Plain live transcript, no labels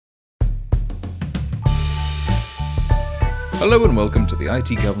Hello and welcome to the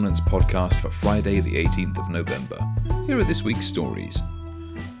IT Governance Podcast for Friday the 18th of November. Here are this week's stories.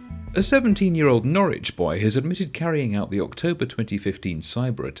 A 17-year-old Norwich boy has admitted carrying out the October 2015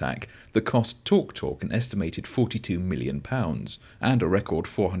 cyber attack that cost TalkTalk an estimated £42 million and a record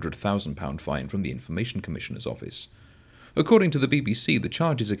 £400,000 fine from the Information Commissioner's Office. According to the BBC, the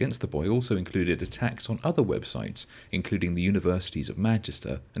charges against the boy also included attacks on other websites, including the universities of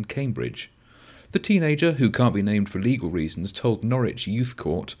Manchester and Cambridge. The teenager, who can't be named for legal reasons, told Norwich Youth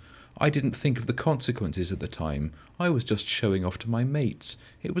Court, "I didn't think of the consequences at the time. I was just showing off to my mates.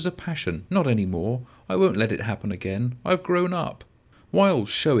 It was a passion, not anymore. I won't let it happen again. I've grown up." While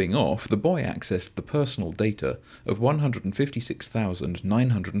showing off, the boy accessed the personal data of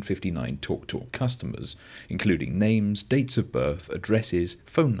 156,959 TalkTalk customers, including names, dates of birth, addresses,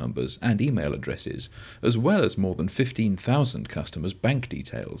 phone numbers, and email addresses, as well as more than 15,000 customers' bank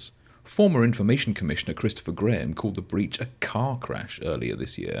details. Former Information Commissioner Christopher Graham called the breach a car crash earlier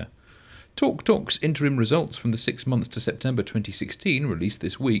this year. TalkTalk's interim results from the 6 months to September 2016, released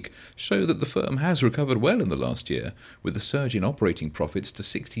this week, show that the firm has recovered well in the last year, with a surge in operating profits to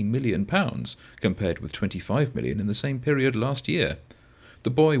 £60 million, compared with £25 million in the same period last year. The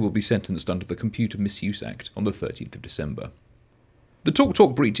boy will be sentenced under the Computer Misuse Act on the 13th of December. The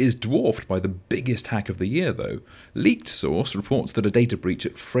TalkTalk breach is dwarfed by the biggest hack of the year, though. Leaked source reports that a data breach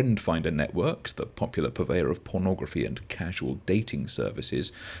at FriendFinder Networks, the popular purveyor of pornography and casual dating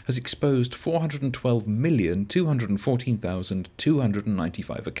services, has exposed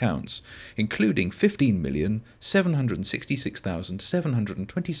 412,214,295 accounts, including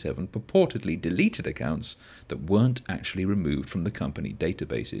 15,766,727 purportedly deleted accounts that weren't actually removed from the company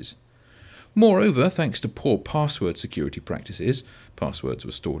databases. Moreover, thanks to poor password security practices, passwords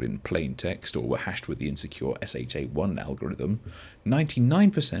were stored in plain text or were hashed with the insecure SHA-1 algorithm,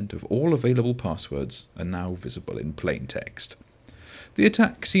 99% of all available passwords are now visible in plain text. The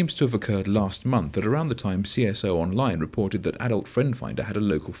attack seems to have occurred last month at around the time CSO Online reported that Adult FriendFinder had a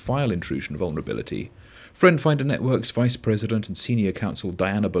local file intrusion vulnerability. FriendFinder Network's Vice President and Senior Counsel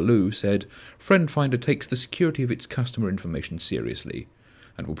Diana Ballou said, "FriendFinder takes the security of its customer information seriously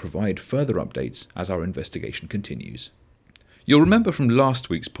and will provide further updates as our investigation continues." You'll remember from last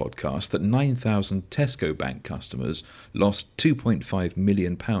week's podcast that 9,000 Tesco Bank customers lost £2.5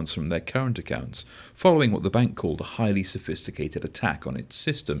 million from their current accounts, following what the bank called a highly sophisticated attack on its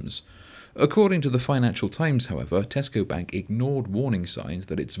systems. According to the Financial Times, however, Tesco Bank ignored warning signs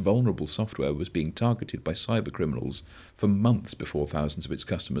that its vulnerable software was being targeted by cybercriminals for months before thousands of its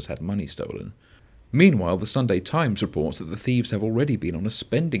customers had money stolen. Meanwhile, the Sunday Times reports that the thieves have already been on a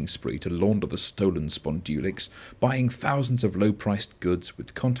spending spree to launder the stolen Spondulix, buying thousands of low-priced goods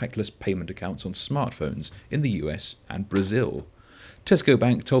with contactless payment accounts on smartphones in the US and Brazil. Tesco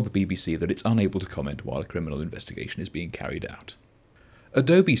Bank told the BBC that it's unable to comment while a criminal investigation is being carried out.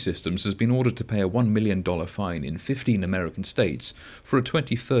 Adobe Systems has been ordered to pay a $1 million fine in 15 American states for a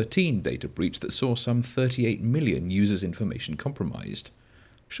 2013 data breach that saw some 38 million users' information compromised.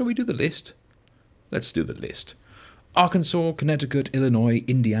 Shall we do the list? Let's do the list. Arkansas, Connecticut, Illinois,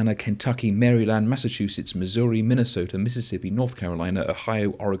 Indiana, Kentucky, Maryland, Massachusetts, Missouri, Minnesota, Mississippi, North Carolina,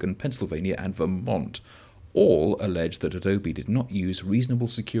 Ohio, Oregon, Pennsylvania, and Vermont all allege that Adobe did not use reasonable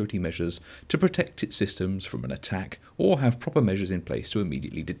security measures to protect its systems from an attack or have proper measures in place to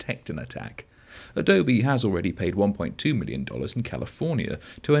immediately detect an attack. Adobe has already paid $1.2 million in California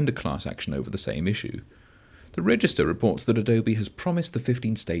to end a class action over the same issue. The Register reports that Adobe has promised the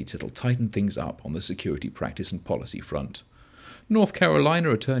 15 states it'll tighten things up on the security practice and policy front. North Carolina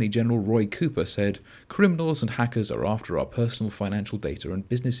Attorney General Roy Cooper said, "Criminals and hackers are after our personal financial data and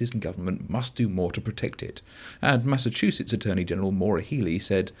businesses and government must do more to protect it." And Massachusetts Attorney General Maura Healey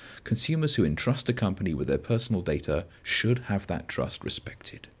said, "Consumers who entrust a company with their personal data should have that trust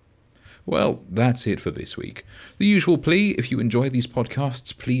respected." Well, that's it for this week. The usual plea, if you enjoy these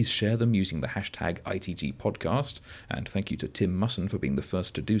podcasts, please share them using the hashtag ITGpodcast, and thank you to Tim Musson for being the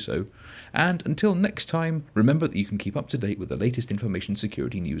first to do so. And until next time, remember that you can keep up to date with the latest information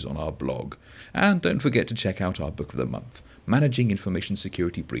security news on our blog. And don't forget to check out our book of the month, Managing Information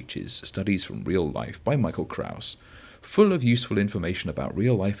Security Breaches, Studies from Real Life by Michael Kraus. Full of useful information about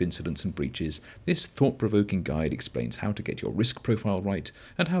real-life incidents and breaches, this thought-provoking guide explains how to get your risk profile right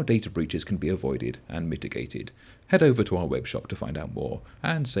and how data breaches can be avoided and mitigated. Head over to our webshop to find out more,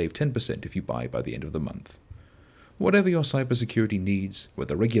 and save 10% if you buy by the end of the month. Whatever your cybersecurity needs,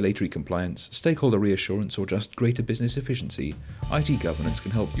 whether regulatory compliance, stakeholder reassurance, or just greater business efficiency, IT Governance can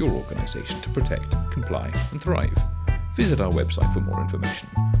help your organization to protect, comply, and thrive. Visit our website for more information,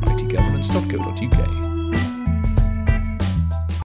 itgovernance.co.uk.